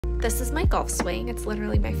This is my golf swing. It's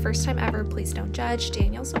literally my first time ever. Please don't judge.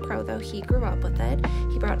 Daniel's a pro though. He grew up with it.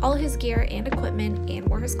 He brought all his gear and equipment and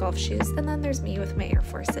wore his golf shoes. And then there's me with my Air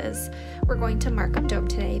Forces. We're going to Markham Dome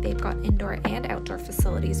today. They've got indoor and outdoor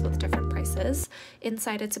facilities with different prices.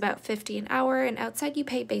 Inside it's about $50 an hour, and outside you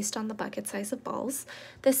pay based on the bucket size of balls.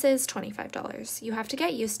 This is $25. You have to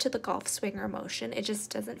get used to the golf swinger motion. It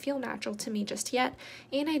just doesn't feel natural to me just yet,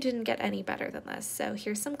 and I didn't get any better than this. So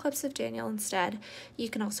here's some clips of Daniel instead. You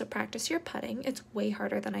can also practice your putting. It's way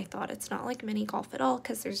harder than I thought. It's not like mini golf at all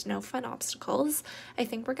because there's no fun obstacles. I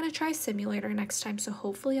think we're going to try simulator next time, so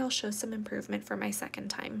hopefully I'll show some improvement for my second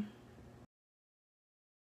time.